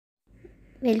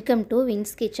Welcome to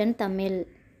wins kitchen Tamil.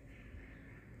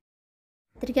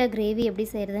 கத்திரிக்காய் gravy எப்படி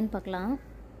செய்கிறதுன்னு பார்க்கலாம்.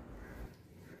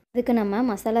 இதுக்கு நம்ம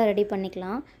மசாலா ரெடி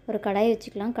பண்ணிக்கலாம். ஒரு கடாய்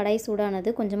வச்சுக்கலாம். கடாய்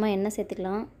சூடானது கொஞ்சமாக எண்ணெய்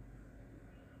சேர்த்துக்கலாம்.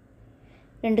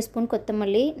 2 ஸ்பூன்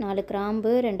கொத்தமல்லி, 4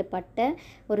 கிராம்பு, 2 பட்டை,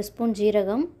 1 ஸ்பூன்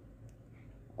ஜீரகம்,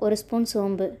 1 ஸ்பூன்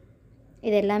சோம்பு,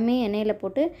 இது எல்லாமே எண்ணெயில்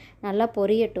போட்டு நல்லா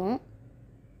பொரியட்டும்.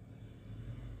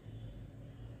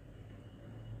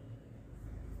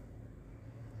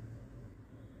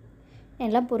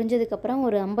 எல்லாம் பொரிஞ்சதுக்கப்புறம்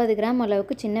ஒரு 50 கிராம்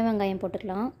அளவுக்கு சின்ன வெங்காயம்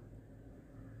போட்டுக்கலாம்.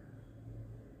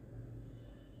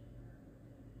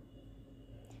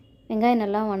 வெங்காயம்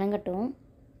நல்லா வணங்கட்டும்.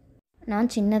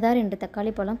 நான் சின்னதாக 2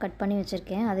 தக்காளி பழம் கட் பண்ணி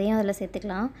வச்சுருக்கேன், அதையும் அதில்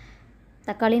சேர்த்துக்கலாம்.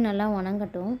 தக்காளி நல்லா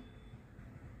வணங்கட்டும்.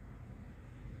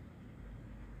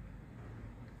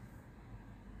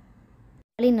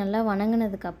 தக்காளி நல்லா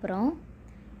வணங்கினதுக்கப்புறம்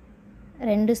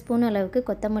 2 ஸ்பூன் அளவுக்கு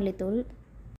கொத்தமல்லி தூள்,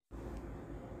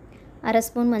 1/2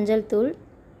 ஸ்பூன் மஞ்சள் தூள்,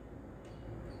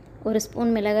 1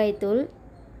 ஸ்பூன் மிளகாய் தூள்,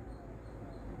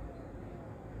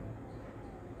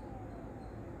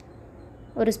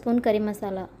 1 ஸ்பூன் கறி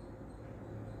மசாலா,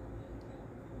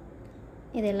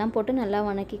 இதெல்லாம் போட்டு நல்லா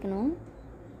வணக்கிக்கணும்.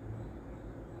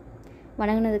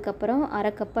 வணங்கினதுக்கப்புறம்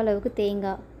 1/2 கப் அளவுக்கு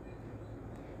தேங்காய்,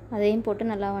 அதையும் போட்டு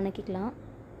நல்லா வணக்கிக்கலாம்.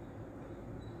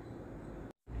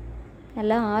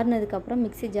 நல்லா ஆறுனதுக்கப்புறம்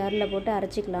மிக்ஸி ஜாரில் போட்டு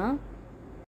அரைச்சிக்கலாம்.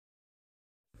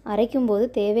 அரைக்கும்போது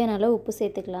தேவையான அளவு உப்பு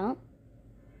சேர்த்துக்கலாம்.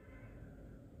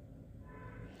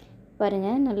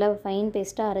 பாருங்கள், நல்லா ஃபைன்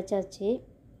பேஸ்ட்டாக அரைச்சாச்சு.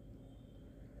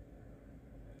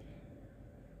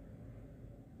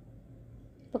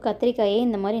 இப்போ கத்திரிக்காயை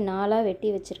இந்த மாதிரி 4ஆக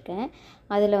வெட்டி வச்சுருக்கேன்.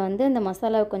 அதில் அந்த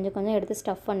மசாலாவை கொஞ்சம் கொஞ்சம் எடுத்து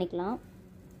ஸ்டஃப் பண்ணிக்கலாம்.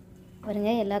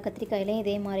 பாருங்கள், எல்லா கத்திரிக்காயிலையும்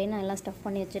இதே மாதிரி நான் எல்லாம் ஸ்டஃப்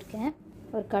பண்ணி வச்சுருக்கேன்.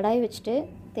 ஒரு கடாய் வச்சுட்டு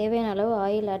தேவையான அளவு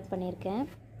ஆயில் ஆட் பண்ணியிருக்கேன்.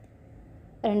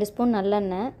 2 ஸ்பூன்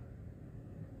நல்லெண்ணெய்,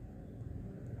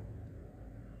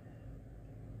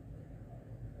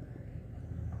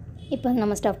 இப்போ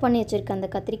நம்ம ஸ்டஃப் பண்ணி வச்சுருக்க அந்த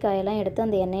கத்திரிக்காயெல்லாம் எடுத்து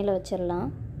அந்த எண்ணெயில் வச்சிடலாம்.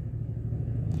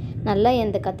 நல்லா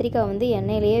இந்த கத்திரிக்காய்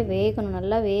எண்ணெயிலேயே வேகணும்.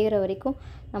 நல்லா வேகிற வரைக்கும்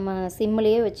நம்ம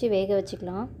சிம்மிலேயே வச்சு வேக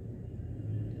வச்சுக்கலாம்.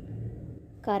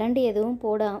 கரண்டி எதுவும்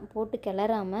போட்டு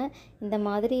கிளறாமல் இந்த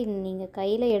மாதிரி நீங்கள்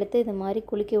கையில் எடுத்து இந்த மாதிரி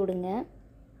குலுக்கி விடுங்க.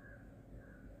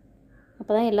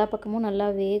 அப்போ தான் எல்லா பக்கமும் நல்லா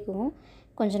வேகும்.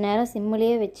 கொஞ்சம் நேரம்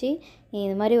சிம்மிலேயே வச்சு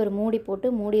இது மாதிரி ஒரு மூடி போட்டு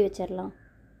மூடி வச்சிடலாம்.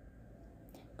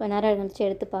 கொஞ்ச நேரம் கழிச்சு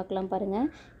எடுத்து பார்க்கலாம். பாருங்கள்,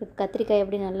 இப்போ கத்திரிக்காய்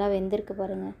எப்படி நல்லா வெந்திருக்கு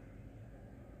பாருங்கள்.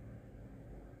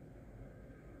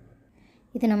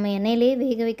 இது நம்ம எண்ணெயிலே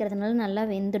வேக வைக்கிறதுனால நல்லா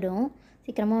வெந்துடும்,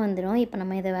 சீக்கிரமாக வந்துடும். இப்போ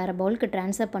நம்ம இதை வேறு பவுலுக்கு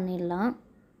ட்ரான்ஸ்ஃபர் பண்ணிடலாம்.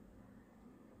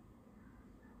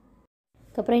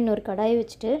 அதுக்கப்புறம் இன்னொரு கடாயை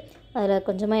வச்சுட்டு அதில்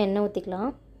கொஞ்சமாக எண்ணெய் ஊற்றிக்கலாம்.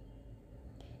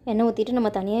 எண்ணெய் ஊற்றிட்டு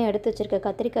நம்ம தனியாக எடுத்து வச்சுருக்க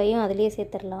கத்திரிக்காயும் அதிலேயே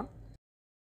சேர்த்துடலாம்.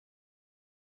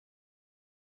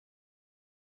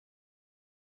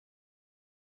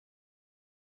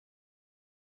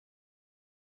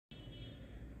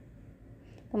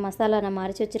 இப்போ மசாலா நம்ம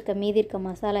அரைச்சி வச்சுருக்க மீதி இருக்க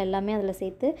மசாலா எல்லாமே அதில்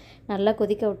சேர்த்து நல்லா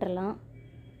கொதிக்க விட்டுறலாம்.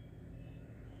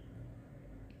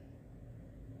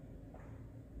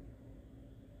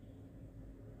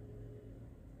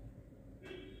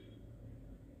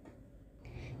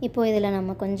 இப்போ இதில்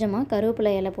நம்ம கொஞ்சமாக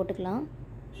கருவேப்பிலை இலை போட்டுக்கலாம்.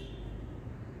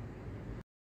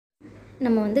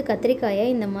 நம்ம கத்திரிக்காயை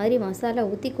இந்த மாதிரி மசாலா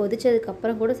ஊற்றி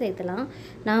கொதித்ததுக்கப்புறம் கூட சேர்த்துலாம்.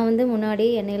 நான்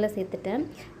முன்னாடியே எண்ணெயில் சேர்த்துட்டேன்.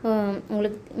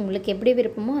 உங்களுக்கு எப்படி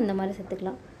விருப்பமோ அந்த மாதிரி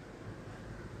சேர்த்துக்கலாம்.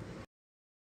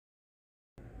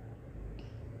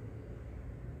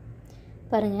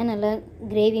 பாருங்கள், நல்லா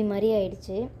கிரேவி மாதிரி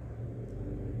ஆயிடுச்சு.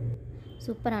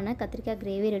 சூப்பரான கத்திரிக்காய்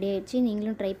கிரேவி ரெடி ஆயிடுச்சு.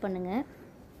 நீங்களும் ட்ரை பண்ணுங்கள்.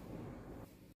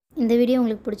 இந்த வீடியோ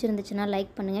உங்களுக்கு பிடிச்சிருந்துச்சுன்னா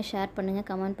லைக் பண்ணுங்கள், ஷேர் பண்ணுங்கள்,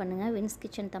 கமெண்ட் பண்ணுங்கள். வின்ஸ்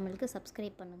கிச்சன் தமிழுக்கு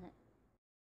சப்ஸ்கிரைப் பண்ணுங்கள்.